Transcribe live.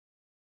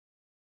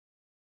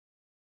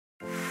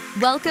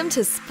Welcome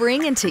to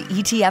Spring Into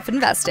ETF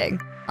Investing.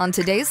 On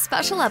today's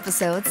special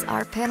episodes,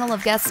 our panel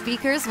of guest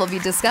speakers will be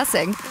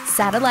discussing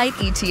satellite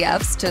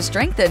ETFs to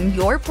strengthen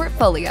your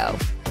portfolio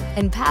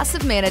and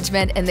passive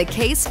management and the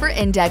case for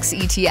index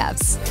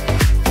ETFs.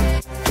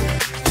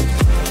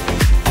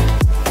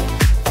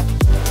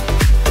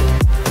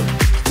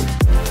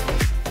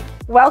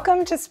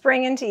 Welcome to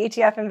Spring Into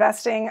ETF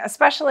Investing, a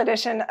special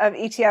edition of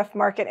ETF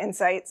Market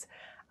Insights.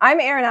 I'm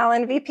Erin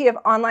Allen, VP of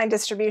Online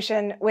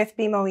Distribution with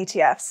BMO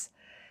ETFs.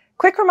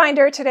 Quick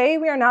reminder, today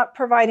we are not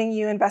providing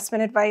you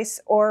investment advice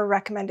or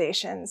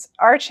recommendations.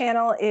 Our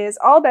channel is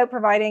all about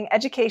providing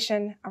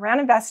education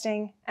around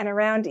investing and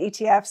around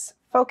ETFs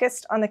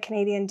focused on the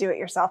Canadian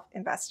do-it-yourself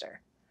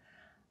investor.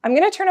 I'm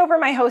going to turn over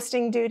my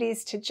hosting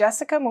duties to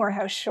Jessica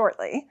Morehouse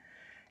shortly.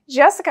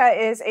 Jessica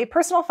is a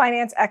personal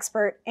finance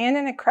expert and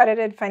an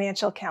accredited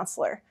financial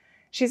counselor.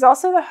 She's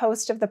also the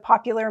host of the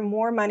popular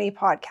More Money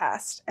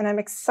podcast, and I'm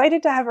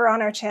excited to have her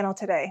on our channel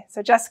today.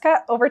 So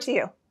Jessica, over to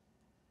you.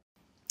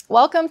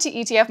 Welcome to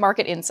ETF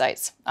Market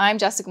Insights. I'm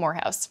Jessica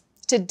Morehouse.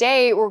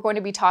 Today, we're going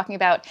to be talking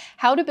about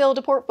how to build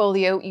a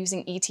portfolio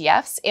using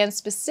ETFs, and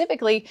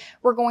specifically,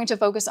 we're going to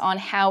focus on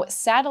how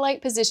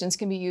satellite positions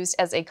can be used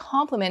as a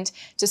complement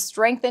to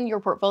strengthen your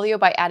portfolio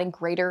by adding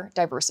greater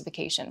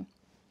diversification.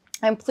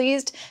 I'm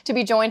pleased to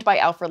be joined by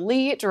Alfred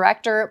Lee,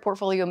 Director,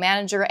 Portfolio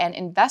Manager, and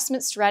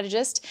Investment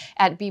Strategist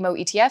at BMO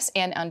ETFs,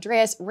 and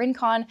Andreas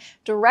Rincon,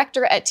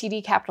 Director at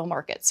TD Capital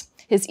Markets.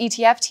 His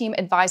ETF team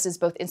advises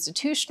both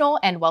institutional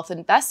and wealth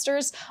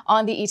investors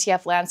on the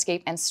ETF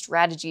landscape and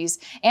strategies,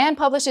 and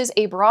publishes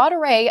a broad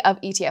array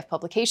of ETF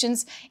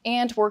publications,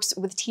 and works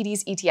with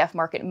TD's ETF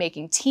market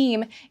making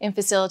team in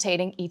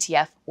facilitating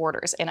ETF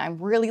orders. And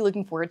I'm really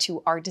looking forward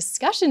to our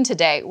discussion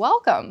today.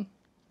 Welcome.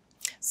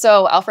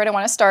 So, Alfred, I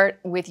want to start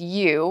with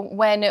you.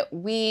 When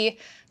we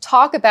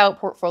talk about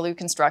portfolio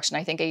construction,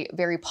 I think a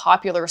very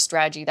popular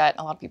strategy that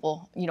a lot of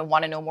people,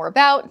 want to know more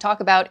about and talk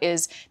about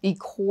is the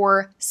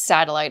core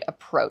satellite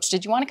approach.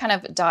 Did you want to kind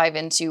of dive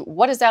into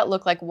what does that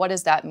look like? What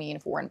does that mean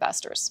for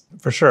investors?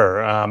 For sure.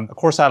 A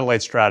core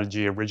satellite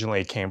strategy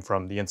originally came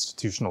from the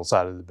institutional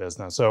side of the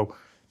business. So,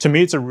 to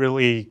me, it's a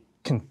really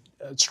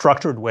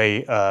structured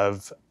way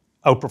of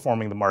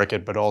outperforming the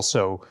market, but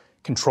also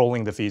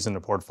controlling the fees in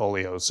the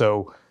portfolio.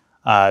 So,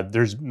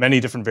 there's many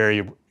different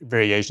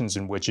variations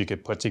in which you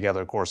could put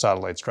together a core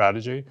satellite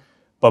strategy,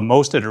 but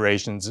most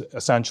iterations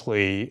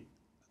essentially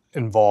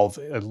involve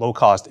a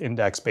low-cost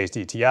index-based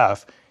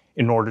ETF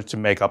in order to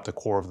make up the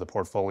core of the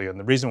portfolio. And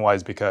the reason why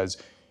is because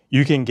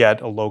you can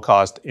get a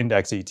low-cost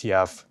index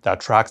ETF that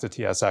tracks the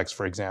TSX,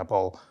 for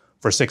example,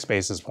 for 6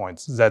 basis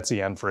points,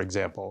 ZCN, for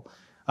example.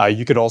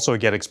 You could also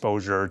get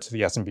exposure to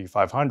the S&P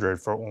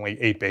 500 for only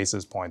 8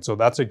 basis points. So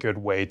that's a good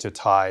way to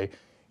tie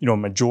a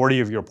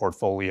majority of your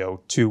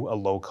portfolio to a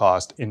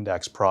low-cost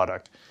index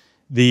product.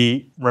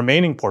 The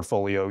remaining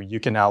portfolio you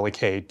can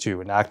allocate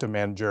to an active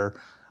manager,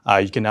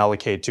 you can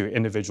allocate to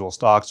individual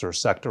stocks or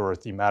sector or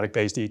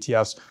thematic-based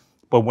ETFs.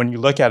 But when you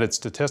look at it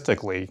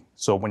statistically,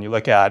 so when you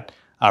look at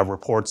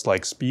reports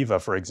like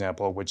SPIVA, for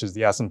example, which is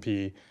the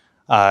S&P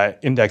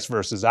index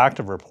versus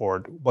active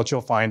report, what you'll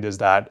find is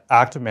that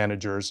active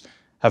managers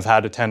have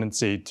had a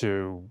tendency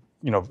to,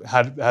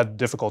 had a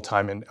difficult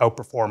time in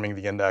outperforming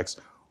the index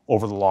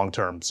over the long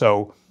term.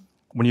 So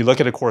when you look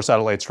at a core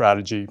satellite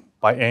strategy,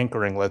 by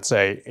anchoring, let's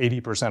say,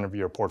 80% of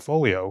your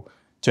portfolio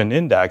to an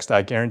index,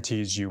 that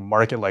guarantees you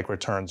market-like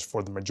returns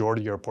for the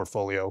majority of your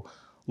portfolio,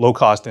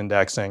 low-cost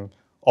indexing,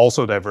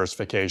 also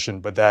diversification,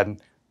 but then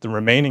the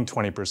remaining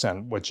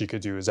 20%, what you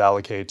could do is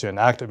allocate to an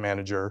active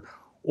manager,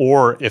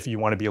 or if you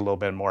want to be a little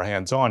bit more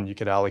hands-on, you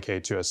could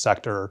allocate to a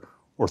sector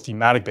or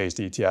thematic-based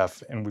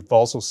ETF. And we've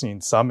also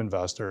seen some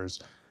investors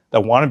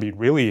that want to be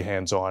really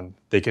hands-on.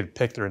 They could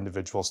pick their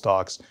individual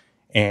stocks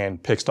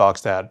and pick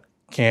stocks that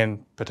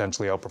can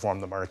potentially outperform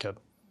the market.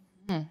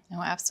 No,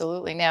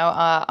 absolutely. Now,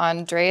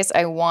 Andreas,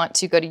 I want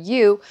to go to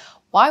you.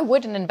 Why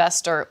would an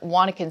investor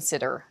want to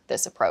consider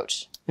this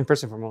approach? And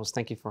first and foremost,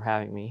 thank you for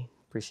having me.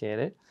 Appreciate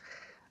it.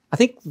 I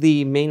think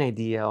the main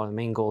idea or the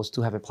main goal is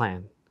to have a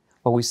plan.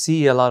 What we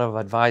see a lot of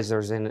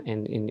advisors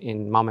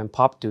in mom and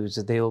pop dudes,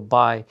 that they'll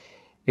buy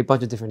a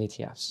bunch of different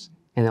ETFs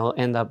and they'll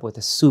end up with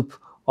a soup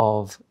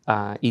of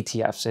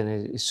ETFs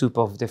and a soup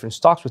of different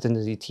stocks within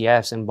the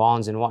ETFs and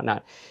bonds and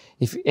whatnot.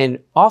 And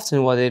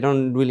often what they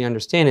don't really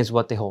understand is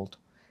what they hold.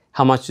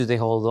 How much do they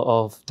hold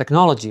of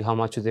technology? How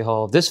much do they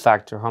hold of this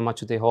factor? How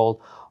much do they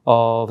hold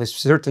of a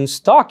certain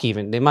stock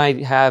even? They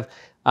might have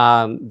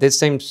this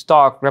same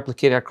stock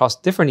replicated across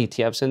different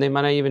ETFs and they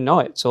might not even know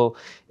it. So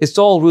it's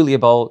all really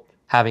about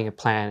having a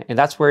plan. And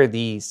that's where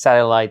the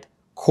satellite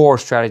core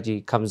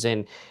strategy comes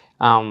in.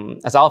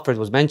 As Alfred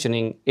was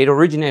mentioning, it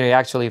originated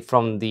actually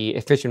from the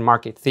efficient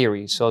market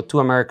theory. So two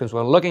Americans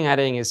were looking at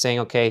it and saying,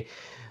 okay,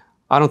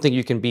 I don't think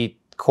you can beat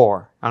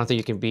core. I don't think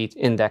you can beat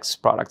index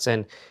products.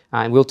 And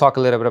we'll talk a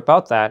little bit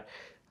about that.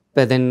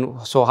 But then,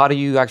 so how do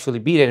you actually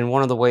beat it? And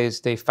one of the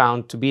ways they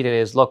found to beat it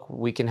is, look,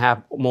 we can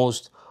have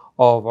most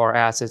of our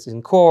assets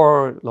in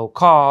core, low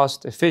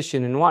cost,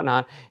 efficient, and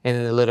whatnot, and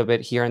then a little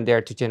bit here and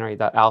there to generate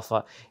that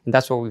alpha. And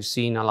that's where we've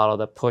seen a lot of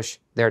the push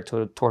there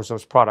towards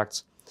those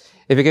products.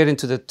 If you get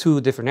into the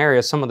two different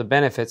areas, some of the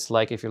benefits,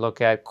 like if you look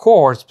at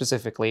core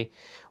specifically,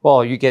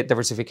 well, you get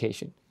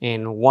diversification.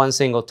 In one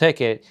single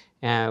ticket,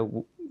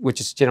 which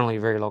is generally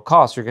very low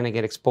cost, you're going to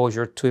get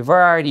exposure to a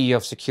variety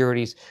of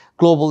securities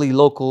globally,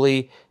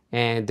 locally,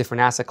 and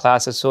different asset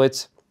classes. So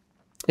it's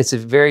a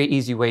very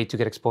easy way to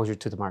get exposure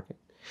to the market.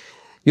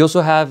 You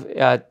also have,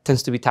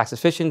 tends to be tax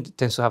efficient,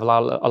 tends to have a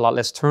lot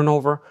less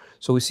turnover.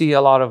 So we see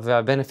a lot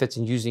of benefits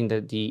in using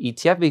the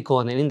ETF vehicle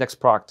and an index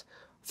product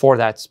for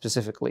that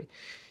specifically.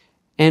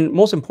 And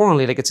most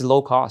importantly, like, it's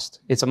low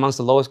cost. It's amongst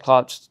the lowest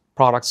cost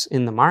products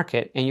in the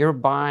market, and you're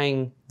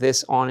buying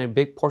this on a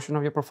big portion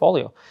of your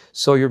portfolio.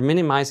 So you're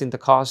minimizing the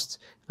cost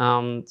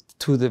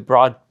to the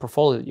broad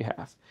portfolio that you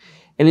have.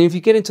 And if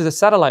you get into the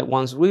satellite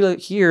ones, really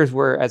here's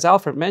where, as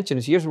Alfred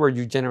mentioned, here's where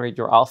you generate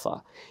your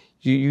alpha.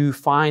 You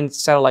find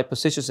satellite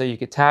positions that you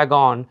can tag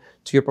on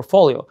to your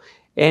portfolio.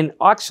 And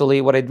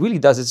actually, what it really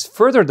does is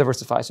further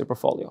diversifies your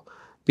portfolio,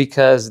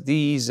 because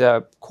these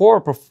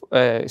core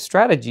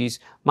strategies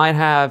might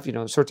have,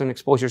 certain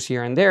exposures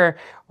here and there,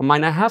 or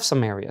might not have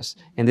some areas.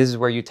 And this is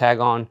where you tag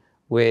on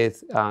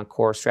with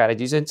core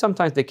strategies. And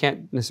sometimes they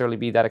can't necessarily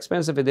be that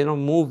expensive, but they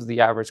don't move the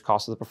average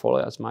cost of the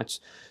portfolio as much.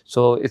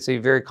 So it's a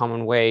very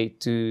common way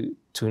to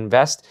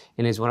invest,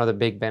 and is one of the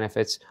big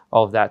benefits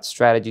of that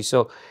strategy.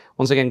 So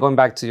once again, going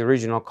back to the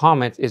original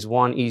comment, is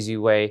one easy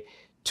way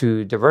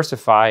to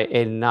diversify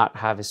and not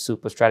have a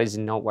soup of strategies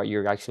and know what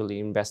you're actually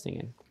investing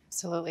in.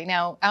 Absolutely.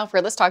 Now,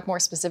 Alfred, let's talk more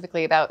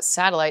specifically about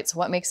satellites.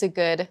 What makes a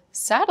good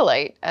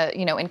satellite,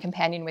 in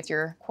companion with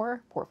your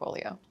core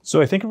portfolio?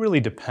 So I think it really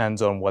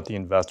depends on what the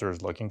investor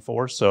is looking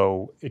for.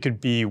 So it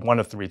could be one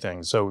of three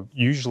things. So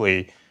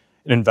usually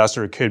an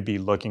investor could be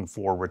looking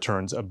for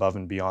returns above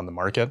and beyond the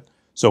market.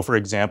 So for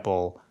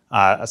example,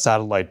 a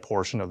satellite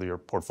portion of your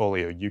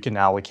portfolio, you can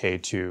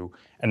allocate to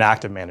an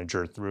active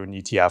manager through an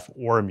ETF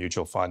or a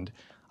mutual fund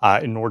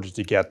in order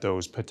to get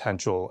those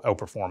potential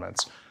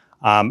outperformance.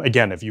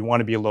 Again, if you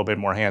want to be a little bit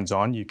more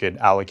hands-on, you could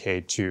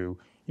allocate to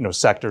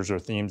sectors or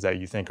themes that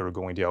you think are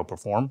going to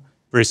outperform.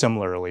 Very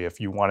similarly, if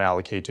you want to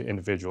allocate to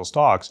individual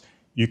stocks,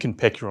 you can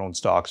pick your own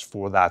stocks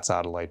for that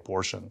satellite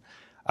portion.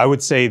 I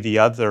would say the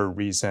other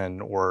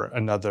reason, or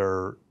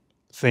another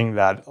thing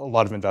that a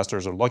lot of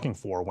investors are looking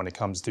for when it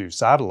comes to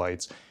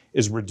satellites,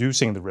 is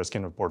reducing the risk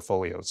in a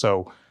portfolio.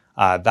 So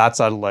that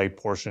satellite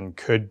portion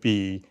could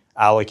be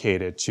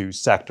allocated to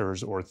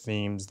sectors or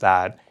themes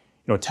that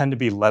tend to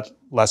be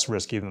less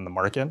risky than the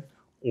market,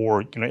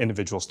 or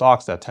individual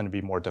stocks that tend to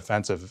be more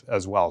defensive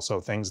as well.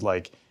 So things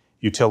like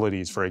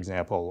utilities, for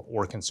example,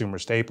 or consumer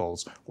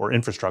staples, or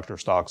infrastructure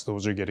stocks,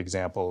 those are good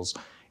examples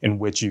in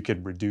which you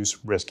could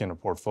reduce risk in a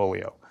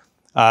portfolio.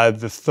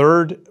 The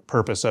third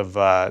purpose of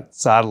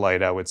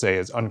satellite, I would say,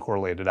 is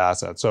uncorrelated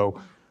assets.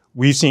 So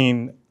we've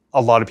seen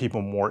a lot of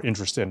people more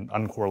interested in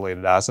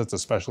uncorrelated assets,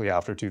 especially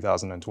after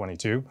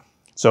 2022.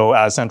 So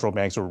as central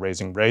banks were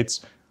raising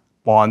rates,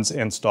 bonds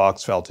and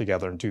stocks fell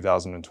together in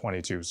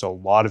 2022. So a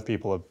lot of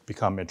people have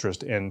become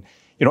interested in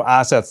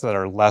assets that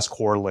are less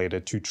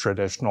correlated to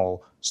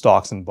traditional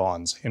stocks and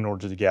bonds in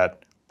order to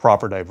get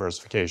proper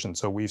diversification.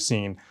 So we've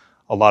seen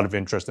a lot of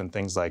interest in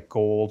things like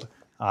gold,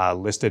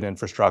 listed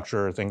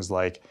infrastructure, things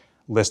like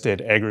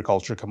listed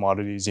agriculture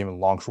commodities, even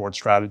long-short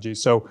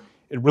strategies. So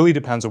it really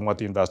depends on what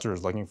the investor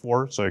is looking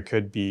for. So it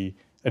could be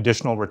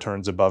additional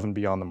returns above and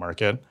beyond the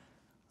market,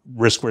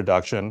 risk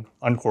reduction,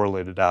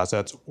 uncorrelated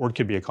assets, or it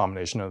could be a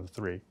combination of the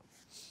three.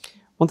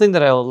 One thing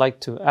that I would like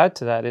to add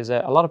to that is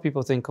that a lot of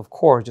people think of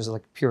core just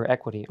like pure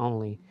equity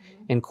only.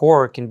 And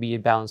core can be a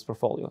balanced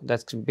portfolio.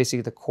 That's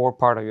basically the core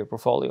part of your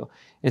portfolio.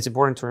 And it's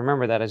important to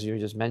remember that, as you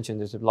just mentioned,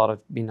 there's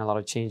been a lot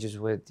of changes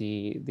with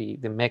the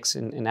mix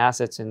in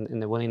assets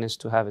and the willingness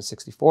to have a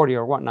 60-40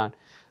 or whatnot.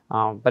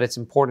 But it's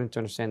important to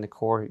understand the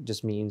core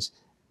just means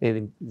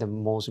the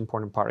most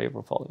important part of your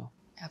portfolio.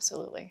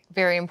 Absolutely.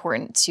 Very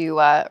important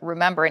to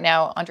remember.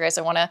 Now, Andres,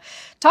 I want to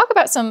talk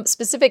about some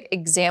specific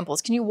examples.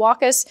 Can you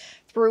walk us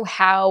through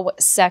how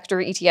sector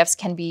ETFs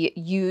can be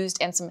used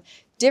and some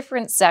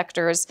different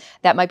sectors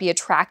that might be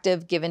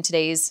attractive given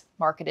today's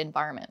market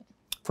environment?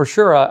 For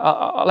sure.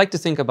 I like to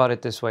think about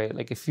it this way.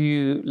 Like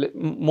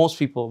most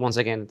people, once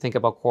again, think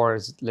about core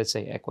as, let's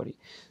say, equity.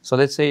 So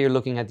let's say you're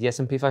looking at the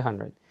S&P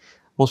 500.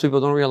 Most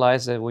people don't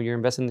realize that when you're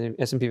investing in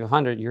the S&P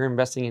 500, you're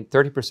investing in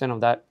 30%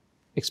 of that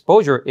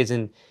exposure is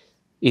in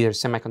either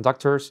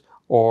semiconductors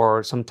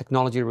or some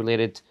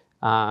technology-related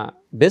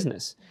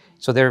business.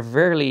 So they're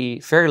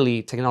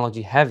fairly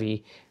technology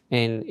heavy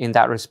in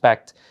that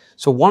respect.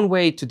 So one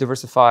way to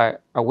diversify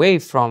away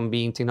from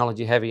being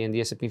technology heavy in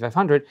the S&P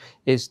 500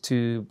 is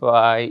to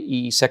buy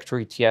sector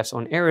ETFs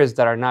on areas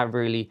that are not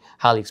really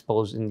highly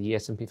exposed in the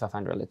S&P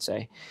 500, let's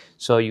say.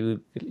 So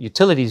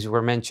utilities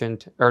were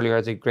mentioned earlier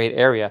as a great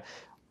area.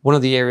 One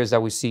of the areas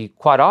that we see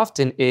quite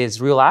often is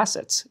real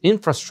assets,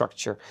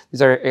 infrastructure.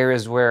 These are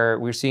areas where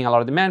we're seeing a lot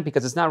of demand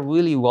because it's not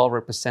really well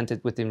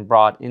represented within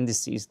broad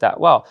indices that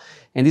well.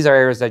 And these are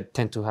areas that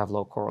tend to have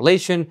low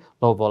correlation,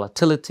 low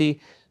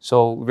volatility.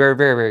 So very,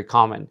 very, very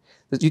common.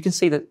 You can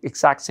say the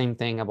exact same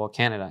thing about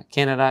Canada.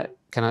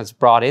 Canada's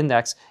broad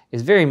index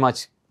is very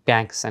much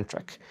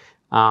bank-centric.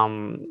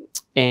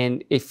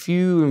 And if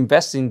you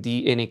invest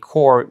in a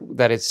core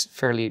that is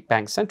fairly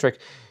bank-centric,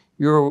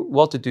 you're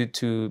well to do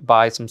to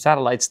buy some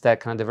satellites that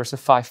kind of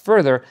diversify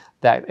further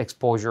that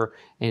exposure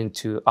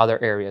into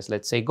other areas.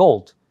 Let's say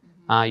gold.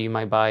 You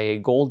might buy a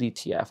gold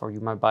ETF, or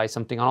you might buy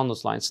something along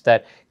those lines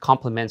that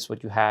complements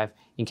what you have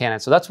in Canada.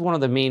 So that's one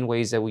of the main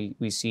ways that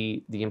we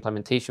see the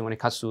implementation when it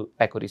comes to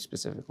equity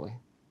specifically.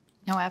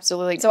 No,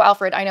 absolutely. So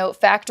Alfred, I know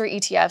factor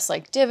ETFs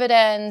like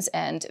dividends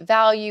and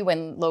value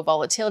and low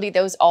volatility,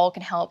 those all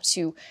can help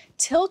to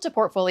tilt a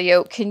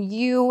portfolio. Can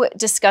you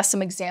discuss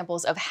some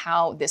examples of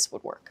how this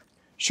would work?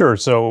 Sure.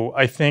 So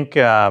I think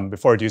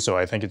before I do so,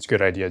 I think it's a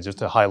good idea just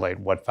to highlight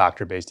what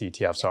factor-based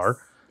ETFs are.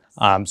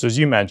 So as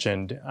you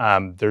mentioned,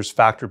 there's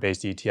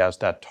factor-based ETFs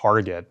that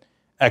target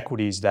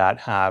equities that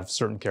have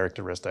certain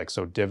characteristics.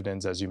 So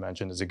dividends, as you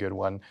mentioned, is a good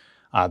one.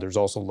 There's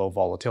also low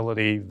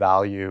volatility,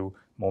 value,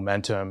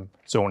 momentum,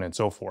 so on and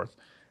so forth.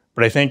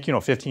 But I think,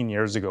 15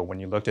 years ago, when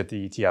you looked at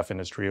the ETF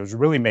industry, it was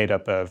really made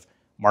up of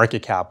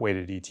market cap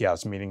weighted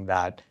ETFs, meaning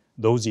that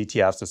those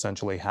ETFs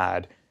essentially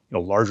had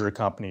larger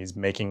companies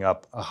making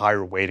up a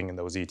higher weighting in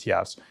those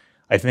ETFs.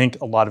 I think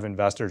a lot of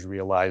investors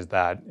realize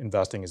that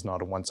investing is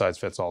not a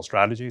one-size-fits-all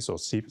strategy. So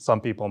some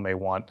people may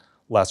want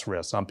less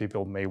risk. Some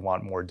people may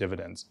want more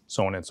dividends,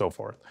 so on and so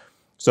forth.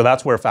 So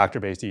that's where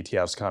factor-based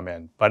ETFs come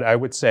in. But I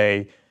would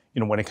say,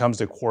 when it comes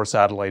to core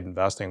satellite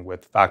investing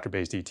with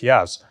factor-based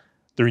ETFs,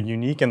 they're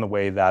unique in the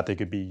way that they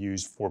could be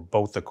used for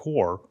both the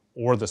core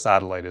or the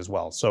satellite as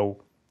well.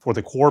 So for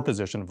the core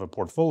position of a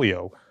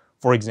portfolio,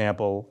 for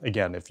example,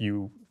 again, if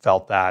you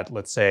felt that,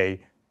 let's say,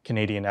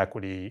 Canadian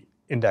equity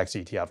index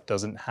ETF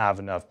doesn't have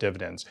enough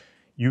dividends,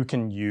 you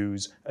can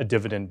use a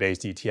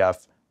dividend-based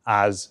ETF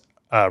as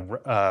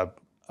a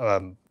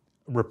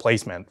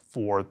replacement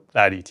for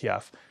that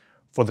ETF.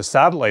 For the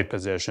satellite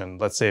position,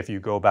 let's say if you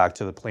go back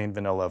to the plain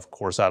vanilla of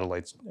core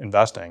satellites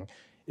investing,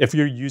 if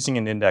you're using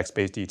an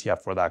index-based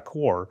ETF for that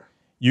core,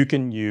 you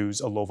can use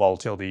a low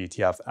volatility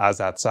ETF as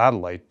that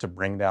satellite to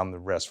bring down the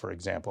risk, for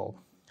example.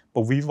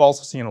 But we've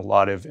also seen a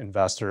lot of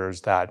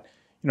investors that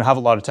have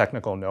a lot of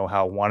technical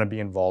know-how, want to be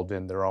involved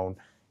in their own,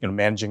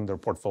 managing their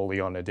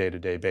portfolio on a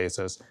day-to-day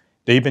basis.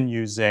 They've been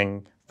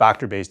using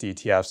factor-based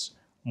ETFs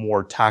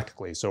more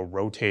tactically, so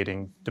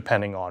rotating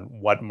depending on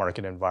what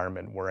market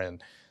environment we're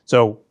in.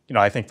 So,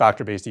 I think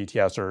factor-based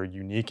ETFs are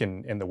unique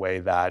in the way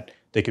that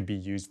they could be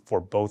used for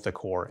both the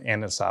core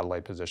and the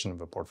satellite position of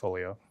a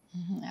portfolio.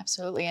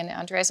 Absolutely. And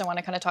Andreas, I want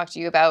to kind of talk to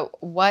you about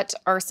what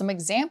are some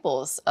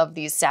examples of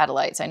these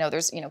satellites. I know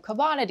there's,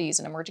 commodities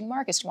and emerging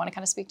markets. Do you want to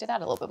kind of speak to that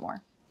a little bit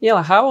more?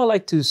 Yeah, how I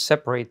like to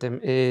separate them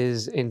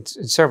is in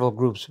several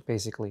groups,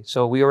 basically.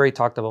 So we already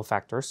talked about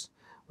factors.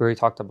 We already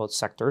talked about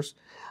sectors.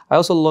 I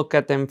also look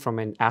at them from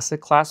an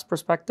asset class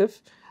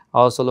perspective. I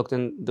also look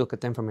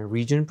at them from a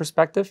region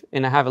perspective.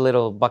 And I have a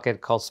little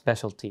bucket called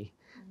specialty.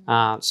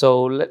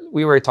 So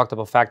we already talked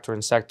about factor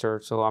and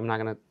sector, so I'm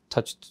not going to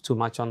touch too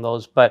much on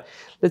those. But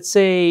let's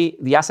say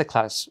the asset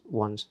class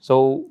ones.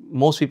 So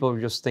most people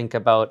just think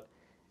about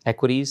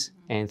equities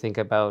and think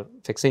about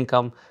fixed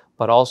income,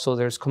 but also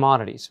there's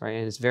commodities, right?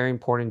 And it's very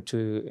important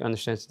to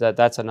understand that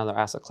that's another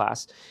asset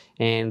class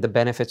and the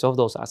benefits of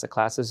those asset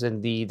classes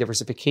and the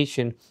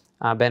diversification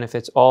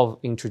benefits of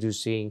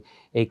introducing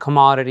a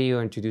commodity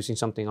or introducing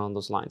something along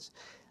those lines.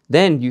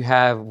 Then you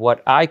have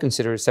what I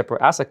consider a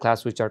separate asset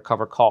class, which are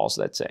covered calls,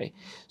 let's say.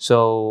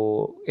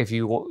 So if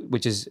you,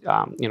 which is,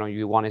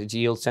 you want a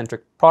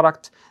yield-centric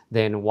product,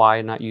 then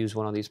why not use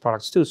one of these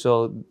products too?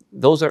 So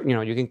those are,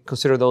 you can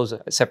consider those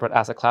separate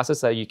asset classes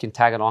that you can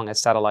tag along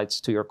as satellites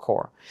to your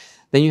core.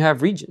 Then you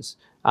have regions,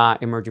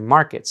 emerging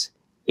markets,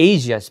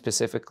 Asia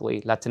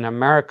specifically, Latin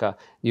America,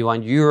 you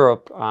want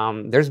Europe.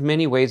 There's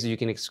many ways that you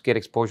can get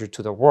exposure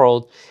to the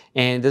world,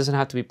 and it doesn't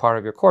have to be part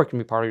of your core, it can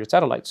be part of your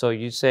satellite. So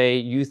let's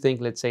say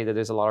that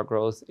there's a lot of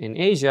growth in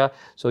Asia,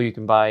 so you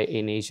can buy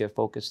an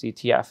Asia-focused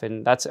ETF,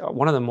 and that's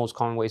one of the most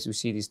common ways we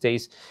see these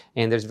days,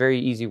 and there's very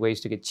easy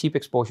ways to get cheap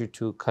exposure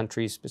to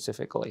countries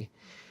specifically.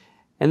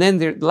 And then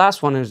the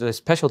last one is the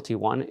specialty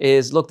one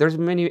is, look, there's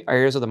many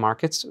areas of the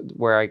markets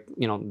where,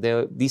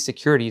 these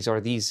securities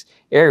or these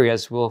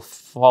areas will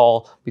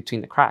fall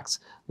between the cracks,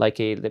 like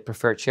the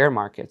preferred share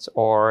markets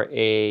or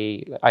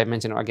I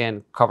mentioned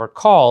again, covered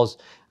calls,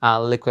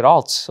 liquid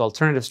alts,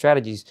 alternative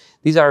strategies.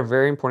 These are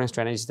very important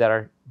strategies that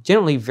are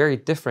generally very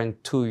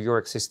different to your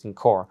existing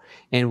core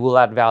and will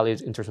add value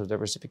in terms of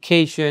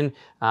diversification,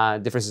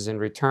 differences in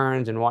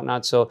returns and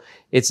whatnot. So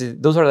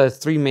those are the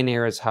three main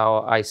areas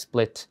how I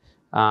split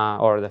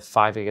or the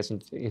five, I guess,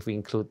 if we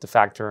include the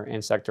factor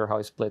and sector, how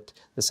I split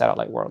the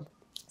satellite world.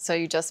 So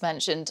you just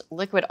mentioned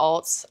liquid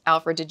alts.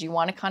 Alfred, did you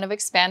want to kind of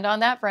expand on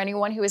that for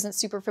anyone who isn't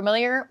super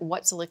familiar?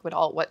 What's a liquid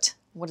alt? What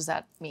does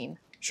that mean?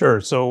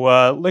 Sure.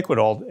 So liquid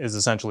alt is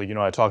essentially,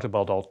 I talked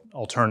about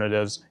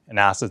alternatives and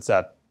assets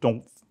that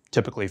don't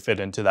typically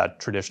fit into that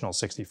traditional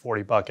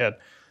 60-40 bucket.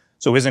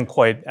 So isn't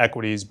quite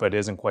equities, but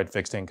isn't quite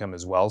fixed income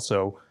as well.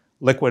 So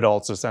liquid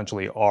alts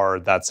essentially are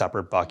that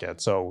separate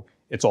bucket. So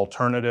it's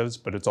alternatives,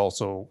 but it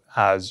also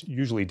has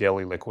usually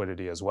daily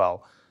liquidity as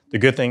well. The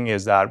good thing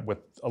is that with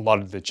a lot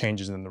of the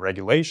changes in the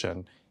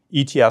regulation,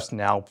 ETFs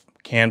now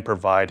can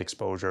provide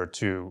exposure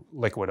to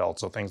liquid alts.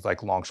 So things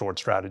like long-short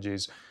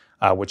strategies,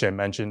 which I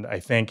mentioned. I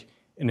think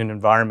in an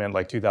environment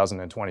like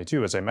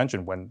 2022, as I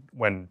mentioned,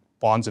 when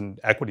bonds and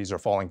equities are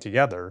falling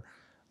together,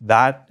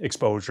 that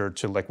exposure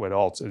to liquid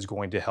alts is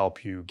going to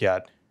help you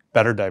get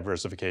better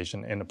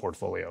diversification in a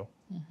portfolio.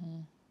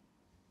 Mm-hmm.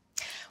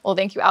 Well,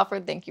 thank you,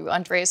 Alfred. Thank you,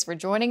 Andres, for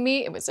joining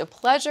me. It was a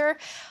pleasure.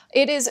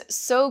 It is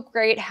so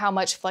great how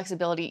much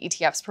flexibility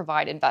ETFs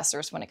provide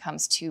investors when it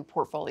comes to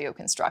portfolio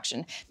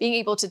construction. Being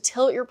able to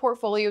tilt your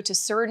portfolio to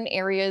certain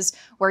areas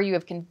where you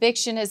have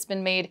conviction has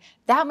been made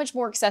that much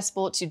more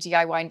accessible to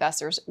DIY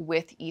investors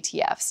with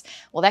ETFs.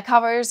 Well, that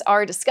covers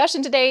our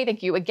discussion today.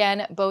 Thank you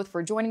again both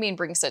for joining me and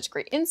bringing such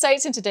great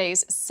insights in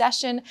today's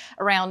session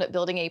around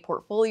building a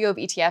portfolio of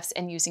ETFs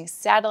and using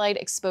satellite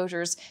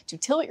exposures to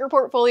tilt your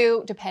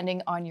portfolio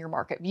depending on your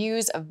market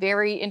views. A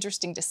very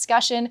interesting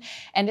discussion.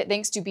 And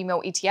thanks to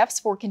BMO ETFs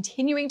for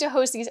continuing to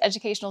host these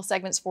educational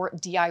segments for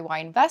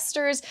DIY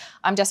investors.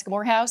 I'm Jessica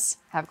Morehouse.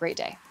 Have a great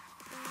day.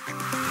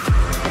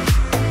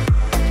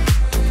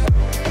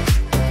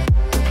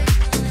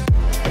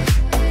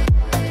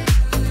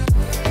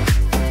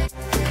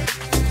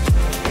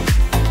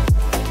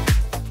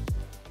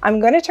 I'm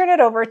going to turn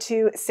it over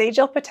to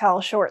Sejal Patel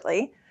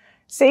shortly.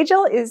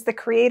 Sejal is the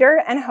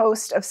creator and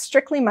host of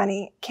Strictly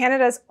Money,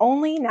 Canada's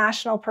only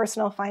national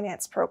personal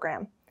finance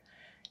program.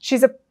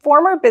 She's a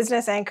former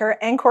business anchor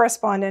and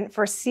correspondent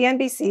for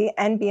CNBC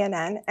and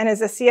BNN and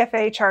is a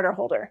CFA charter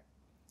holder.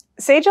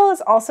 Sejal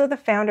is also the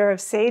founder of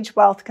Sage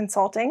Wealth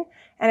Consulting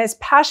and is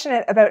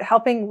passionate about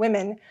helping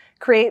women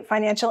create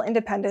financial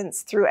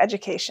independence through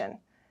education.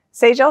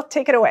 Sejal,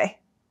 take it away.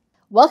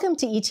 Welcome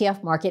to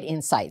ETF Market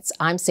Insights.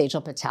 I'm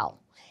Sejal Patel.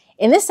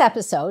 In this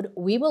episode,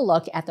 we will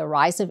look at the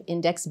rise of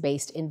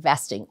index-based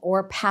investing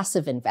or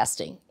passive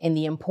investing and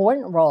the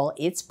important role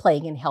it's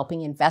playing in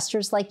helping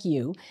investors like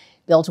you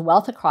build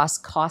wealth across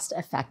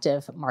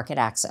cost-effective market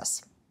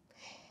access.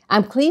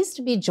 I'm pleased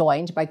to be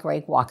joined by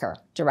Greg Walker,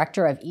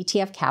 Director of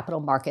ETF Capital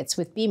Markets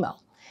with BMO.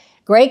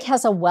 Greg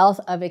has a wealth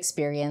of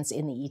experience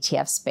in the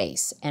ETF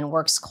space and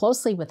works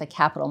closely with the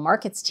capital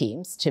markets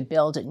teams to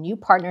build new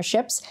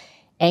partnerships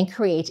and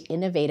create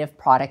innovative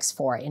products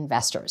for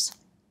investors.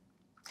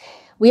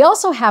 We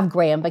also have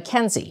Graham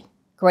McKenzie.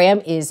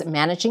 Graham is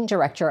Managing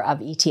Director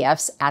of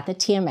ETFs at the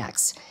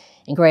TMX.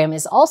 And Graham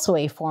is also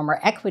a former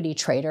equity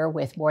trader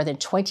with more than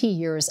 20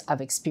 years of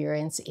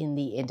experience in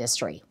the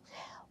industry.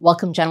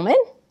 Welcome, gentlemen.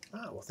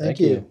 Well, thank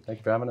you. Thank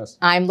you for having us.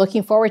 I'm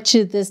looking forward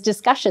to this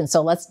discussion,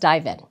 so let's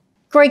dive in.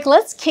 Greg,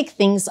 let's kick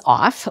things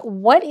off.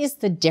 What is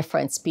the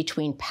difference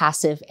between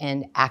passive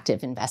and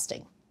active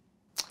investing?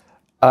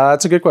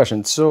 That's a good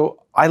question.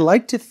 So I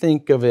like to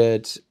think of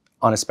it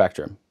on a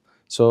spectrum.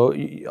 So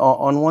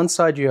on one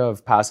side, you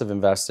have passive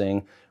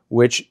investing,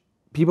 which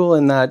people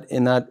in that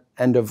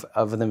end of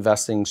an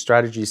investing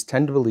strategies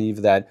tend to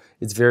believe that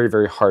it's very,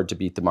 very hard to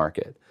beat the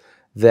market.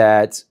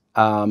 That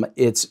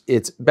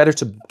it's better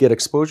to get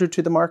exposure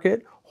to the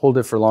market, hold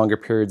it for longer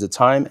periods of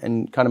time,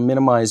 and kind of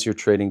minimize your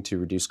trading to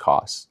reduce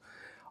costs.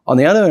 On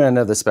the other end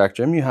of the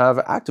spectrum, you have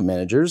active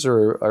managers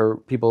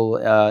or people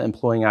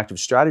employing active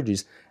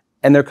strategies.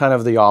 And they're kind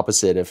of the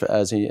opposite,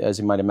 as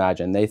you might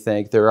imagine. They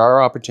think there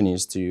are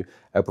opportunities to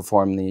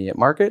outperform the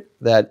market,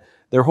 that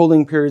their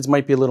holding periods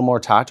might be a little more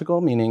tactical,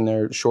 meaning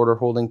they're shorter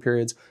holding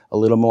periods, a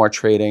little more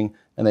trading,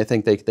 and they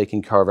think they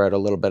can carve out a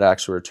little bit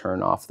extra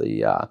return off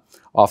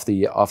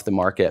the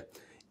market.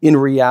 In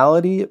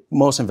reality,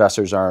 most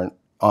investors aren't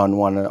on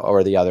one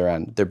or the other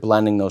end. They're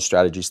blending those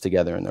strategies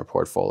together in their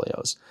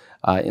portfolios.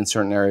 In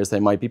certain areas, they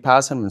might be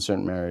passive. In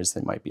certain areas,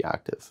 they might be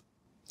active.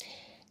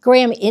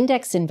 Graham,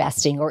 index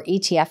investing or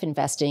ETF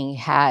investing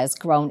has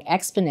grown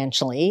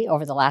exponentially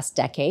over the last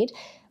decade.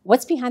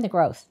 What's behind the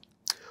growth?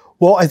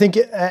 Well, I think,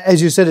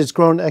 as you said, it's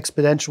grown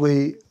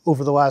exponentially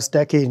over the last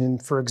decade.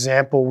 And for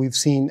example, we've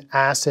seen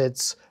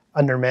assets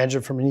under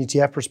management from an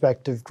ETF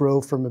perspective grow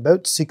from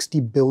about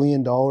 $60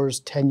 billion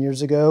 10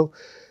 years ago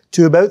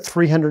to about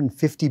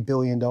 $350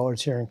 billion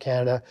here in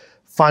Canada.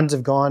 Funds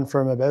have gone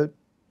from about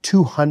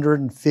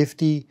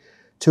 250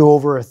 to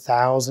over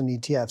 1,000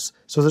 ETFs.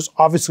 So there's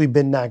obviously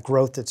been that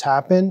growth that's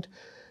happened.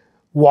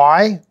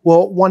 Why?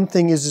 Well, one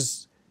thing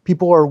is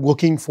people are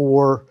looking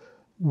for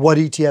what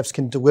ETFs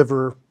can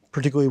deliver,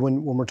 particularly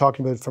when we're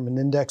talking about it from an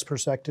index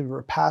perspective or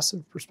a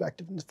passive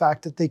perspective. And the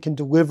fact that they can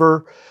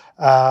deliver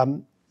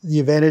the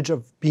advantage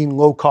of being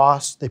low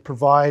cost, they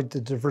provide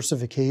the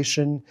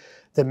diversification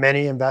that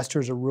many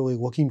investors are really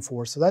looking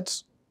for. So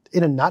that's,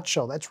 in a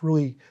nutshell, that's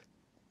really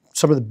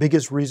some of the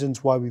biggest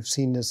reasons why we've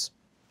seen this,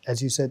 as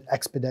you said,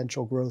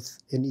 exponential growth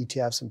in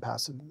ETFs and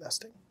passive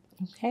investing.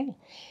 Okay.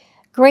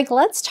 Greg,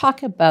 let's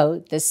talk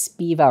about the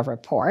SPIVA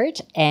report.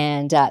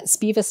 And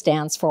SPIVA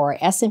stands for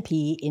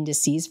S&P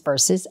Indices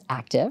versus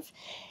Active.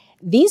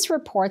 These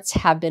reports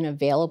have been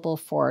available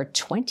for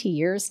 20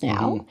 years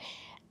now.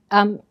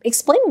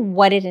 Explain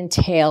what it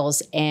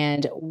entails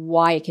and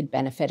why it could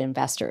benefit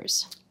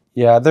investors.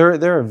 Yeah,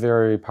 they're a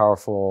very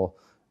powerful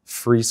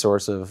free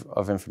source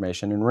of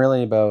information, and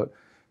really about,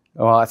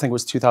 well, I think it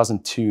was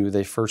 2002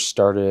 they first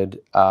started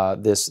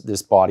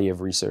this body of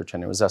research,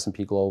 and it was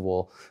S&P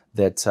Global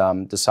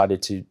that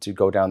decided to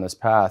go down this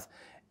path,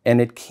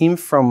 and it came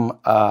from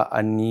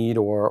a need,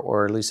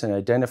 or at least an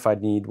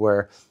identified need,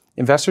 where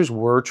investors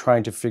were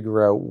trying to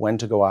figure out when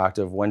to go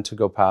active, when to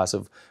go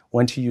passive,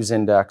 when to use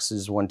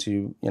indexes, when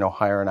to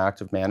hire an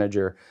active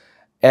manager.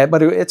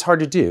 But it's hard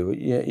to do.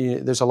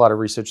 There's a lot of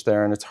research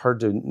there, and it's hard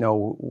to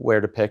know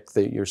where to pick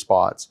your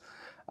spots.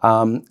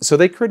 So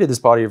they created this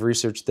body of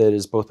research that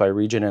is both by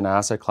region and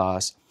asset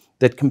class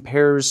that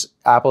compares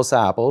apples to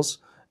apples,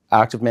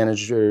 active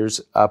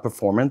managers'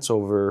 performance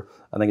over,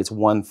 I think it's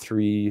 1,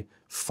 3,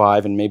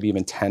 5, and maybe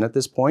even 10 at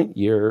this point,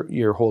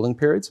 year holding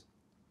periods,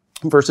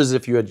 versus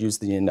if you had used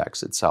the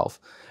index itself.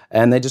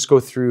 And they just go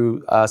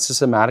through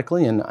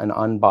systematically and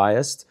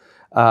unbiased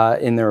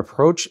in their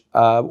approach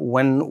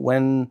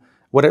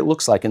what it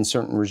looks like in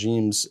certain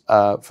regimes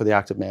for the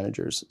active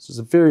managers. So it's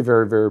a very,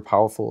 very, very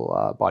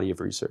powerful body of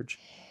research.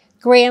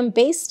 Graham,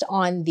 based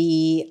on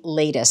the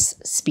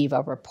latest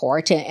SPIVA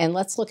report, and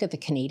let's look at the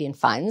Canadian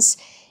funds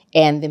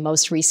and the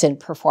most recent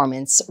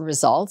performance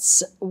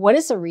results, what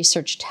is the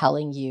research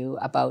telling you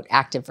about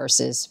active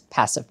versus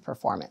passive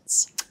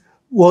performance?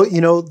 Well,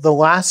 the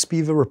last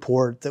SPIVA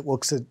report that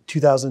looks at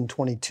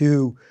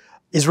 2022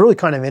 is really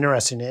kind of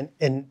interesting.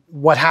 And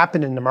what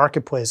happened in the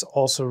marketplace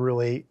also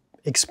really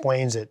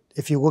explains it.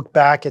 If you look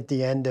back at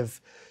the end of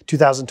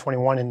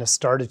 2021 and the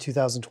start of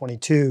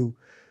 2022,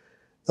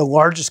 the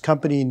largest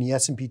company in the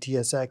S&P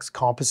TSX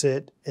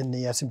composite in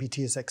the S&P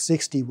TSX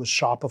 60 was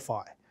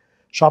Shopify.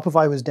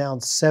 Shopify was down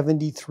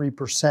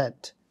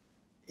 73%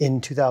 in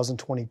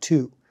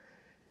 2022.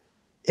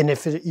 And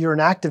if you're an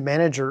active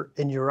manager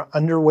and you're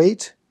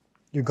underweight,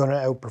 you're going to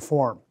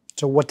outperform.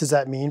 So what does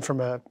that mean from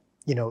a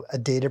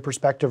data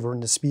perspective, or in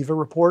the SPIVA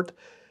report?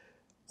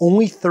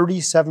 Only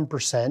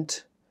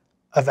 37%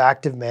 of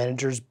active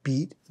managers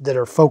that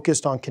are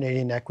focused on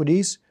Canadian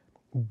equities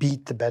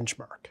beat the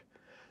benchmark.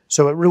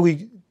 So it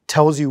really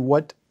tells you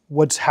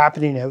what's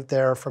happening out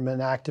there from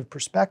an active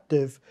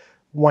perspective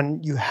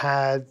when you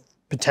have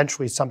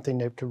potentially something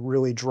that could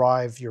really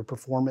drive your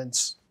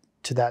performance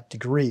to that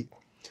degree.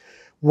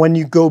 When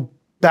you go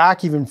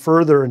back even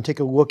further and take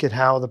a look at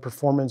how the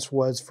performance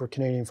was for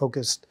Canadian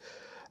focused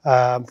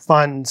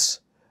funds,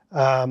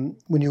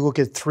 when you look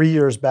at 3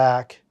 years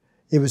back,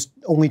 it was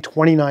only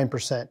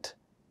 29%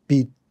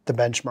 beat the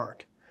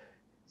benchmark.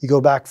 You go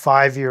back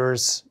 5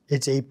 years,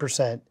 it's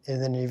 8%.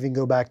 And then even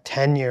go back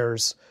 10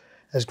 years,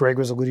 as Greg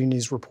was alluding,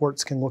 these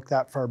reports can look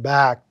that far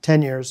back,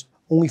 10 years,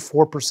 only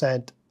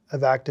 4%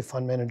 of active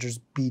fund managers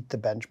beat the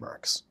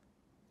benchmarks.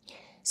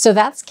 So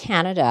that's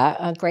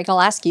Canada. Greg,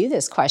 I'll ask you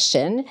this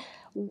question.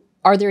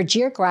 Are there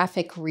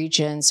geographic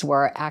regions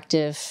where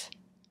active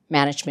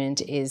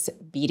management is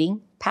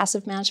beating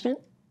passive management?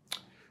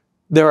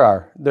 There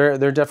are.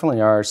 There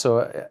definitely are.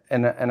 So,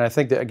 and I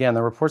think that, again,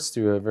 the reports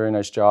do a very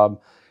nice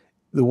job.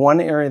 The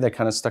one area that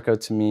kind of stuck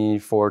out to me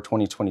for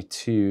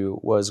 2022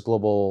 was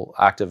global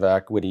active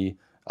equity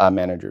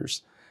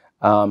managers.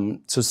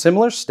 So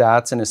similar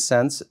stats in a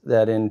sense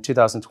that in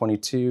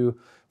 2022,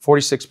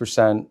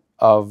 46%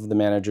 of the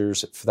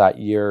managers for that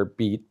year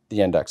beat the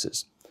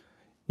indexes.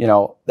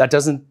 That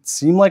doesn't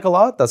seem like a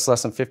lot. That's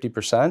less than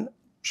 50%.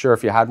 Sure,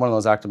 if you had one of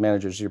those active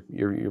managers,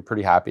 you're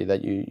pretty happy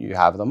that you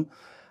have them.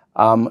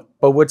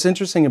 But what's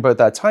interesting about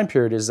that time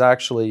period is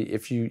actually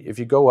if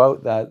you go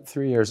out that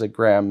 3 years that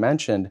Graham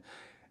mentioned,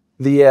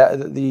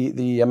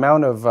 the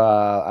amount of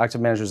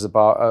active managers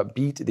that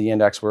beat the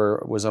index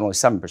was only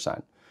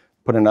 7%.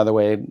 Put another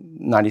way,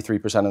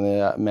 93% of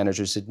the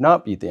managers did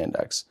not beat the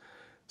index.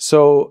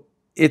 So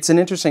it's an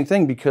interesting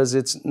thing because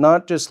it's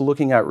not just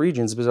looking at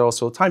regions, but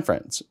also time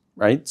frames,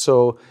 right?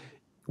 So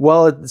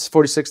while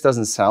 46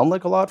 doesn't sound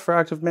like a lot for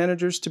active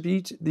managers to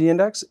beat the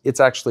index, it's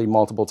actually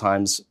multiple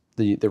times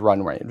the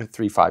run rate,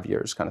 3-5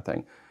 years kind of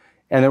thing.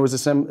 And there was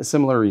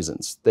similar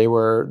reasons. There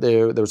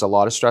was a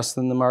lot of stress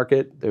in the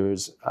market. There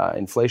was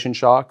inflation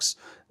shocks.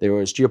 There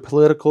was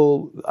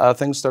geopolitical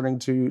things starting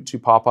to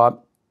pop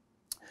up.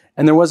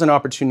 And there was an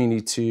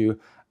opportunity to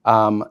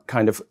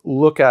kind of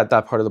look at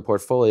that part of the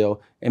portfolio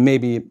and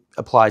maybe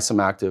apply some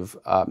active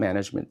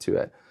management to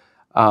it.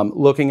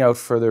 Looking out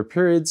further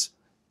periods,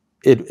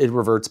 it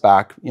reverts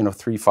back,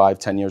 3, 5,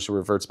 10 years, it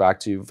reverts back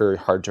to very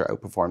hard to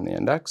outperform the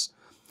index.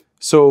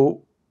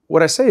 So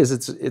what I say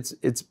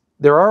is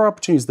there are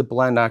opportunities to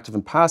blend active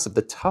and passive.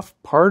 The tough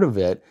part of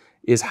it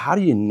is how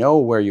do you know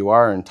where you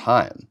are in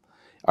time?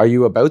 Are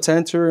you about to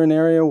enter an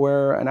area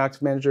where an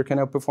active manager can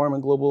outperform a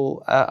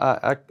global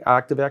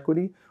active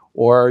equity,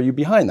 or are you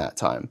behind that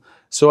time?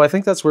 So I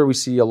think that's where we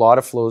see a lot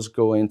of flows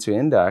go into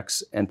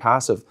index and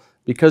passive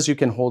because you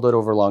can hold it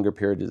over longer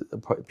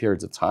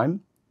periods of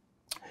time.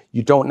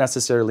 You don't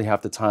necessarily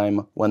have to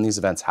time when these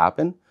events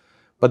happen,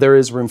 but there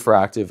is room for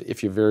active.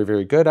 If you're very,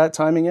 very good at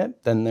timing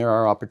it, then there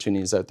are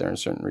opportunities out there in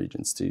certain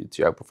regions to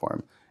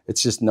outperform.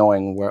 It's just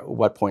knowing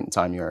what point in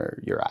time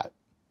you're at.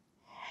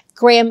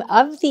 Graham,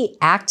 of the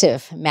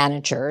active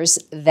managers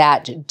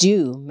that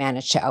do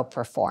manage to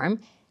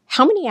outperform,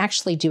 how many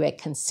actually do it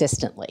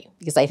consistently?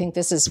 Because I think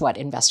this is what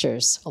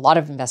a lot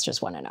of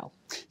investors want to know.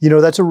 You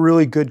know, that's a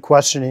really good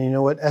question. And you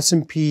know what,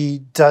 S&P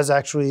does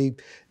actually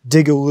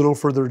dig a little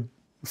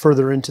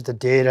further into the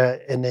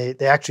data, and they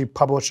actually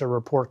publish a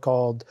report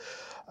called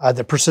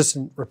the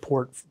Persistent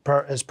Report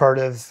as part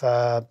of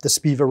the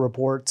SPIVA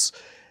reports.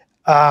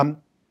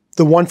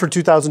 The one for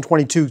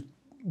 2022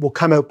 will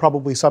come out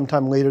probably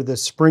sometime later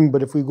this spring,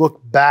 but if we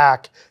look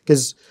back,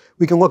 because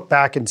we can look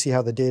back and see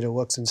how the data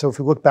looks. And so if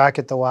we look back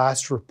at the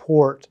last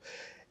report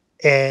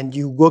and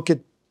you look at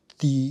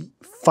the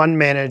fund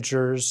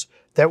managers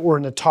that were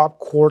in the top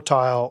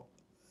quartile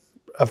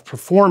of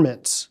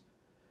performance,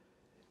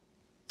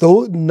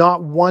 though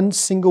not one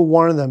single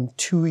one of them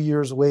 2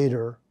 years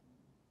later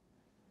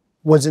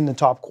was in the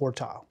top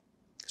quartile.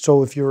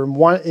 So if you're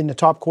in the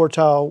top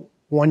quartile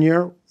 1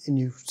 year and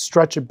you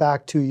stretch it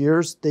back 2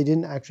 years, they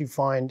didn't actually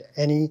find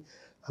any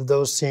of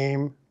those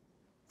same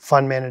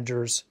fund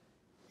managers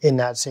in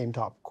that same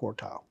top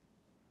quartile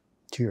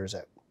 2 years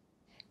out.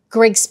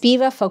 Greg,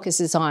 SPIVA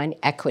focuses on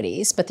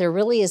equities, but there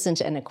really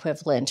isn't an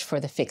equivalent for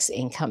the fixed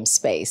income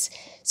space.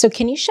 So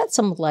can you shed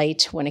some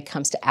light when it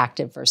comes to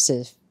active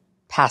versus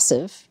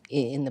passive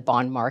in the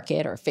bond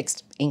market or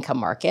fixed income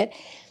market?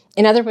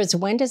 In other words,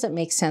 when does it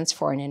make sense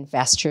for an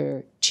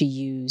investor to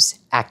use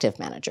active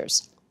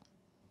managers?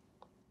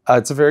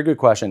 It's a very good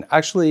question.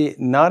 Actually,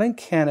 not in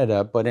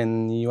Canada, but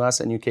in the US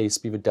and UK,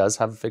 SPIVA does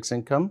have a fixed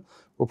income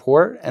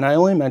report. And I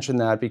only mention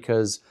that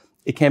because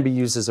it can be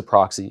used as a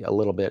proxy a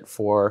little bit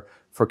for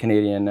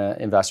Canadian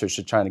investors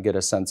to try to get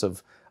a sense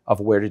of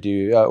where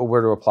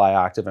to apply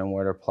active and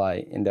where to apply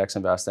index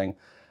investing.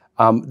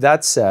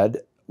 That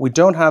said, we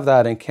don't have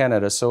that in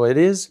Canada. So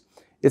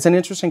it's an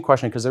interesting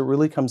question because it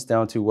really comes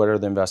down to what are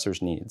the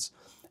investors' needs.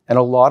 And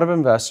a lot of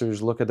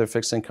investors look at their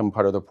fixed income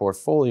part of their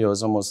portfolio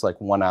as almost like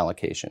one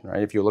allocation,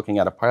 right? If you're looking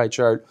at a pie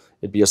chart,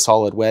 it'd be a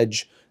solid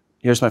wedge.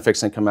 Here's my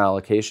fixed income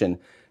allocation.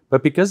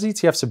 But because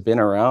ETFs have been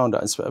around,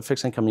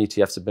 fixed income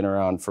ETFs have been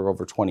around for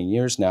over 20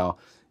 years now,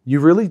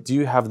 you really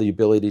do have the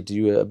ability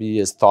to be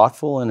as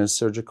thoughtful and as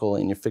surgical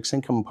in your fixed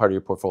income part of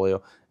your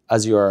portfolio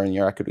as you are in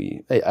your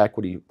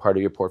equity part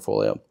of your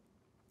portfolio.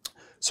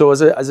 So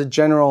as a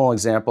general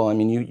example, I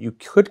mean, you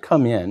could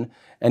come in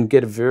and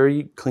get a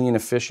very clean,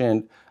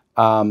 efficient,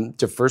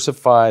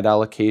 diversified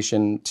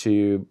allocation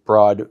to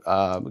broad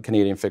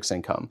Canadian fixed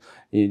income.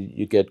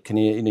 You get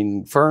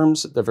Canadian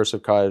firms,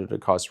 diversified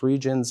across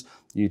regions,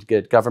 you'd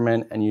get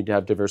government, and you'd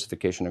have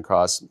diversification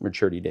across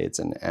maturity dates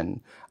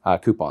and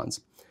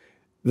coupons.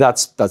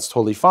 That's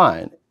totally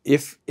fine.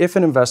 If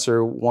an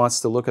investor wants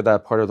to look at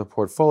that part of the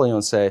portfolio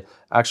and say,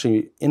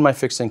 actually, in my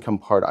fixed income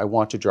part, I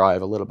want to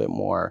drive a little bit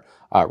more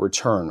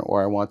return,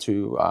 or I want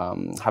to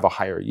have a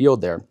higher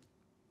yield there,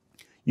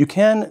 you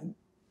can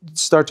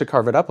start to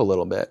carve it up a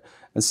little bit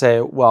and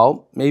say,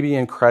 well, maybe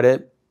in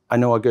credit, I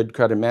know a good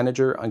credit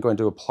manager, I'm going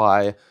to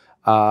apply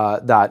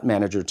that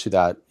manager to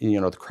that,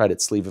 the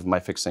credit sleeve of my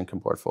fixed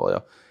income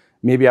portfolio.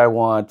 Maybe I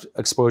want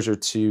exposure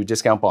to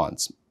discount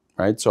bonds,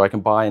 right? So I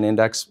can buy an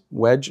index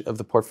wedge of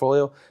the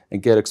portfolio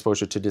and get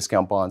exposure to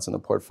discount bonds in the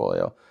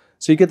portfolio.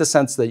 So you get the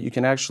sense that you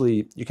can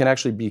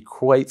actually be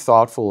quite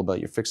thoughtful about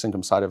your fixed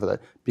income side of it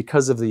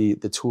because of the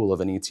tool of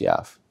an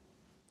ETF.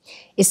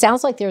 It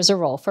sounds like there's a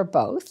role for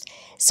both.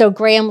 So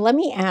Graham, let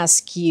me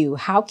ask you,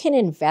 how can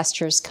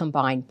investors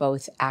combine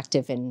both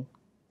active and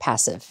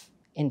passive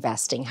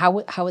investing? How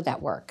would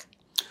that work?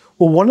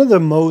 Well, one of the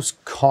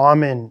most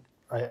common,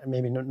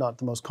 maybe not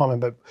the most common,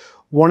 but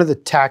one of the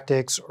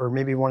tactics or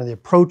maybe one of the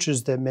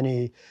approaches that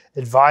many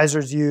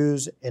advisors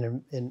use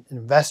and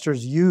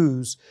investors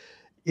use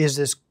is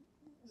this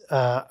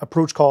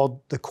approach called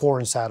the core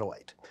and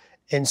satellite.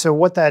 And so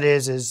what that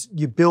is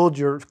you build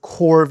your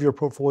core of your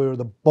portfolio,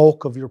 the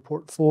bulk of your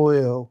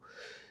portfolio,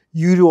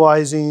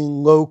 utilizing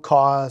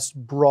low-cost,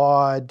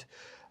 broad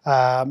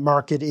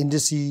market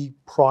indice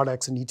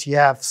products and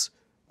ETFs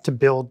to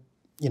build,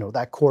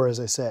 that core, as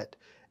I said.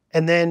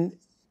 And then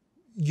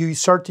you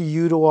start to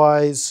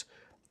utilize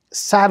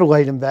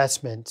satellite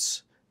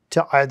investments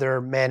to either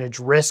manage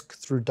risk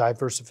through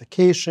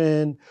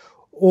diversification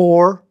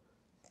or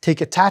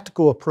take a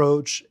tactical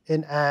approach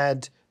and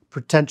add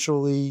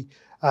potentially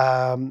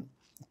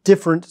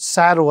different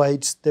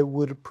satellites that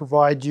would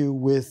provide you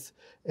with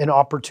an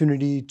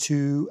opportunity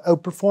to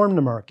outperform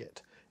the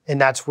market. And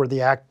that's where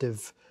the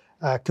active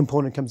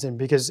component comes in.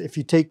 Because if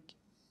you take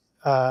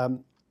a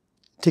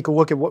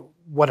look at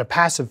what a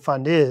passive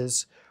fund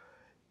is,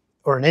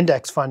 or an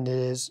index fund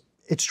is,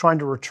 it's trying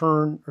to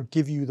return or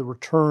give you the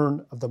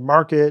return of the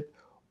market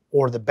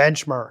or the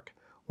benchmark.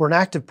 Where an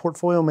active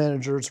portfolio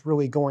manager is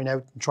really going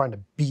out and trying to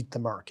beat the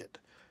market.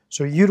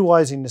 So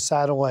utilizing the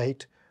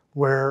satellite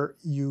where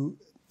you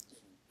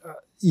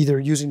either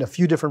using a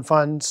few different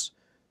funds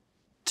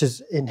to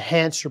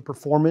enhance your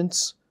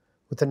performance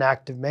with an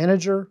active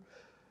manager,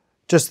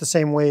 just the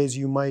same way as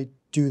you might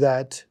do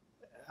that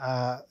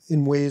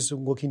in ways of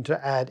looking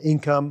to add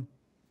income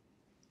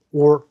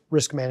or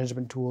risk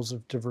management tools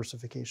of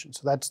diversification.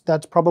 So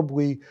that's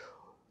probably,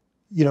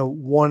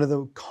 one of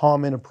the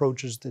common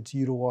approaches that's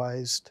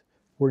utilized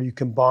where you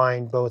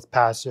combine both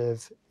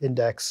passive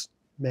index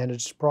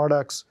managed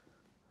products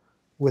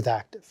with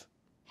active.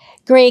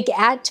 Greg,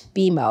 at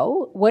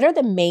BMO, what are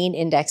the main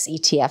index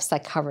ETFs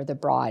that cover the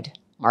broad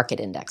market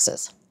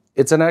indexes?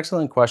 It's an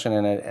excellent question,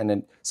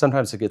 and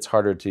sometimes it gets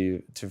harder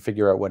to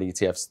figure out what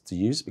ETFs to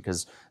use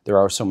because there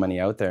are so many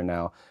out there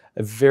now.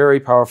 A very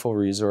powerful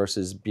resource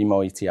is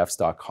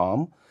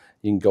bmoetfs.com.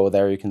 You can go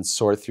there, you can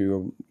sort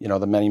through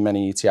the many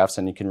ETFs,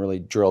 and you can really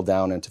drill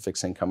down into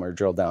fixed income or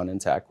drill down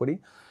into equity.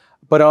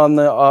 But on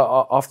the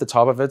off the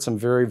top of it, some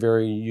very,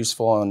 very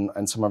useful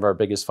and some of our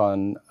biggest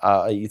fund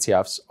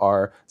ETFs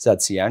are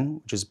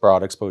ZCN, which is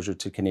broad exposure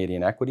to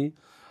Canadian equity,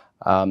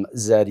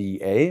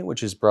 ZEA,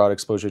 which is broad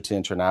exposure to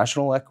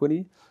international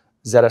equity,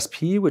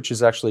 ZSP, which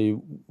is actually,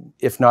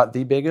 if not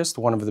the biggest,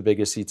 one of the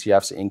biggest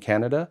ETFs in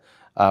Canada,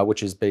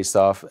 which is based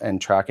off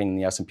and tracking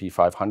the S&P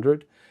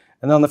 500.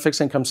 And then on the fixed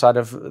income side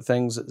of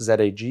things,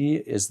 ZAG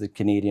is the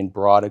Canadian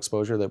broad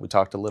exposure that we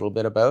talked a little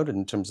bit about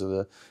in terms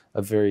of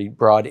a very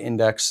broad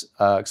index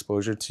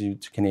exposure to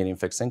Canadian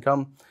fixed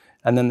income.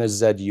 And then there's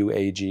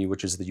ZUAG,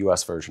 which is the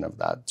US version of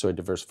that. So a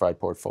diversified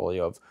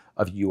portfolio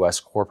of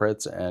US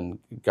corporates and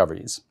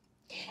govies.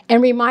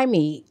 And remind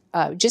me,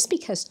 just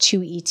because two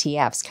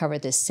ETFs cover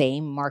the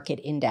same market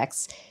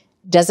index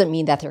doesn't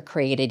mean that they're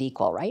created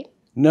equal, right?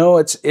 No,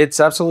 it's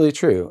absolutely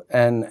true.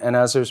 And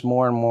as there's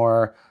more and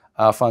more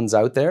funds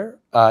out there,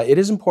 it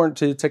is important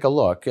to take a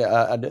look.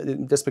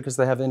 Just because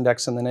they have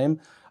index in the name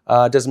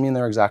doesn't mean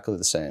they're exactly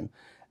the same.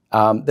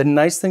 The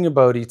nice thing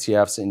about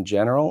ETFs in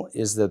general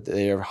is that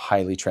they are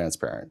highly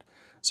transparent.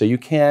 So you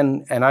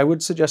can, and I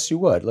would suggest you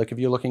would, like if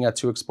you're looking at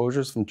two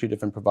exposures from two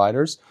different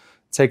providers,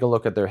 take a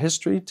look at their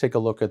history, take a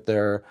look at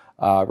their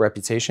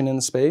reputation in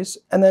the space,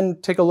 and then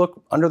take a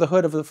look under the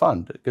hood of the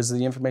fund because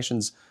the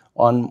information's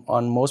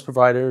on most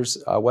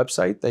providers'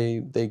 website.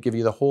 They give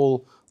you the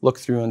whole look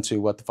through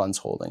into what the fund's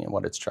holding and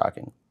what it's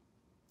tracking.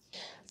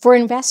 For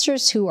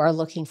investors who are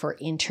looking for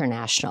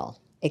international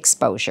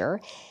exposure,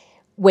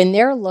 when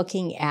they're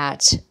looking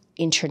at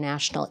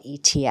international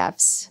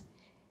ETFs,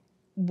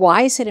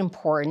 why is it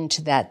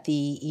important that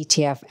the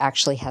ETF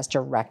actually has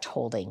direct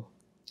holding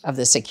of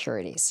the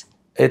securities?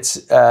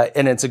 It's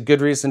a good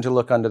reason to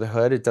look under the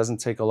hood. It doesn't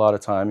take a lot of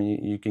time.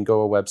 You can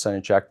go to a website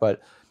and check.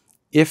 But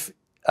if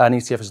an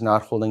ETF is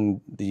not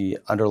holding the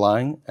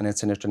underlying and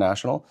it's an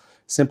international,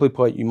 simply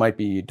put, you might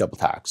be double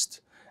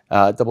taxed.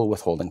 Double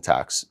withholding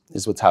tax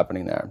is what's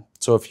happening there.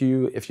 So if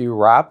you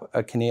wrap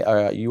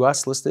a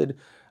US listed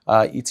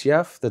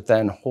ETF that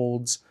then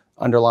holds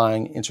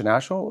underlying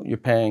international, you're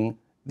paying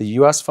the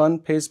US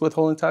fund pays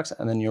withholding tax,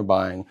 and then you're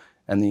buying,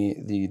 and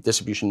the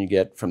distribution you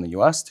get from the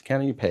US to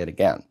Canada, you pay it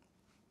again.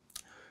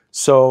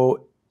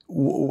 So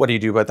what do you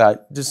do about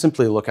that? Just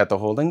simply look at the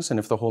holdings, and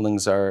if the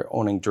holdings are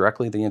owning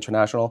directly the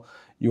international,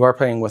 you are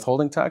paying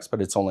withholding tax,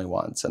 but it's only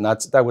once, and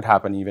that would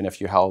happen even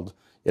if you held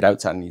it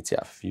outside an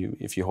ETF.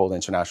 If you hold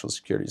international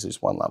securities,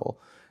 there's one level.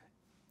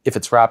 If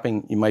it's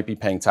wrapping, you might be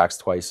paying tax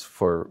twice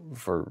for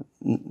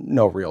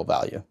no real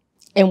value.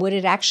 And would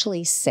it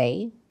actually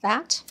say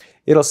that?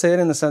 It'll say it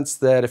in the sense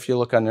that if you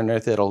look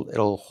underneath,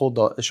 it'll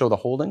show the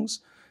holdings,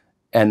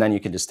 and then you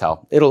can just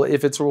tell.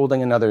 If it's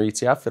holding another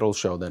ETF, it'll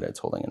show that it's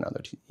holding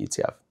another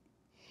ETF.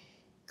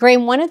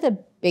 Graham, one of the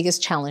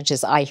biggest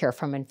challenges I hear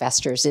from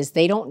investors is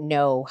they don't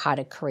know how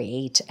to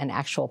create an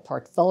actual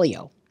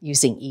portfolio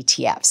using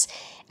ETFs.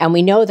 And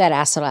we know that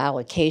asset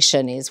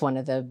allocation is one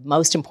of the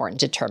most important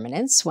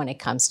determinants when it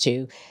comes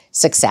to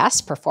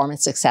success,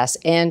 performance success,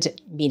 and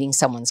meeting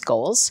someone's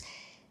goals.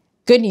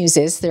 Good news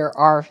is there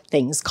are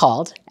things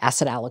called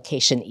asset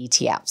allocation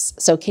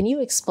ETFs. So can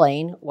you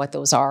explain what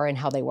those are and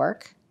how they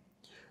work?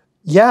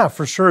 Yeah,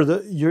 for sure.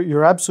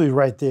 You're absolutely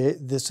right.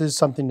 This is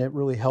something that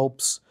really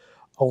helps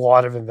a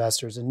lot of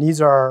investors. And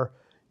these are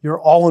your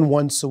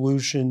all-in-one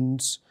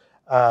solutions.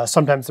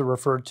 Sometimes they're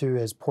referred to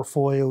as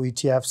portfolio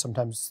ETFs.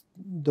 Sometimes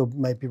they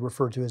might be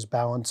referred to as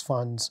balance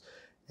funds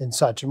and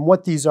such. And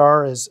what these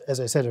are is, as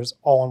I said, is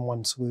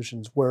all-in-one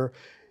solutions where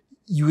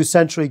you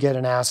essentially get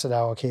an asset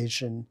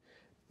allocation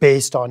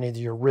based on either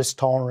your risk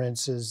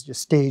tolerances, your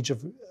stage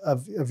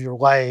of your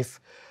life.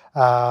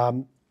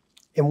 And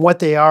what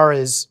they are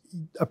is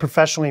a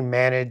professionally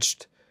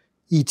managed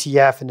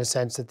ETF in the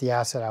sense that the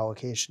asset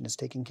allocation is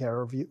taken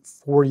care of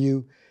for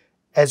you,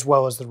 as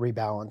well as the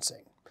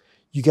rebalancing.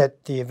 You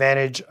get the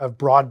advantage of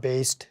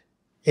broad-based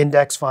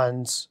index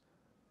funds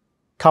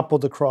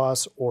coupled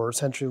across or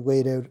essentially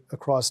laid out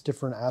across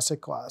different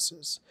asset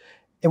classes.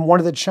 And one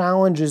of the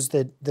challenges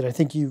that I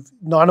think you've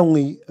not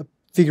only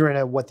figuring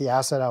out what the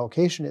asset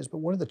allocation is, but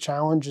one of the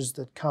challenges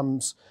that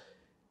comes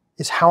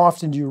is how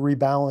often do you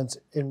rebalance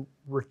and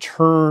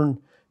return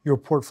your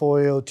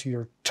portfolio to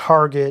your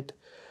target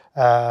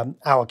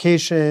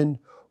allocation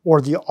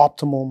or the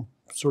optimal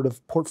sort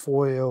of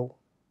portfolio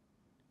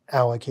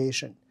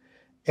allocation.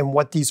 And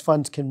what these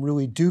funds can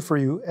really do for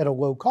you at a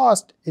low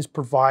cost is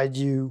provide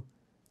you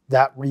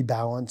that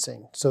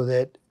rebalancing so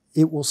that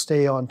it will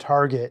stay on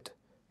target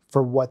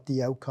for what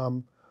the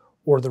outcome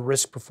or the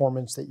risk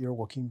performance that you're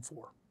looking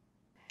for.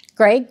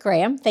 Greg,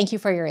 Graham, thank you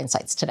for your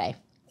insights today.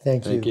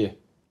 Thank you.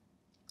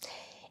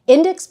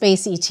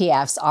 Index-based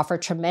ETFs offer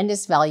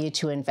tremendous value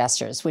to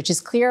investors, which is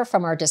clear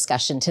from our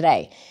discussion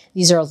today.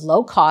 These are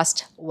low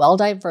cost, well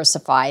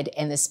diversified,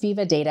 and the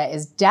SPIVA data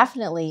is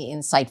definitely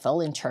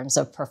insightful in terms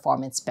of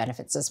performance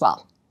benefits as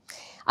well.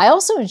 I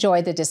also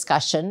enjoyed the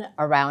discussion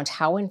around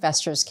how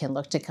investors can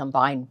look to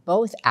combine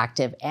both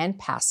active and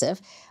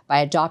passive by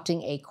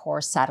adopting a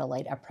core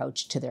satellite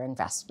approach to their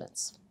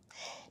investments.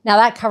 Now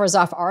that covers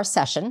off our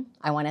session.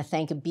 I want to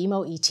thank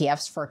BMO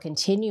ETFs for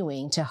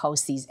continuing to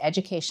host these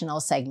educational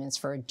segments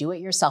for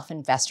do-it-yourself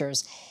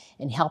investors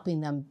and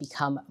helping them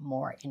become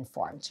more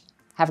informed.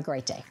 Have a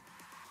great day.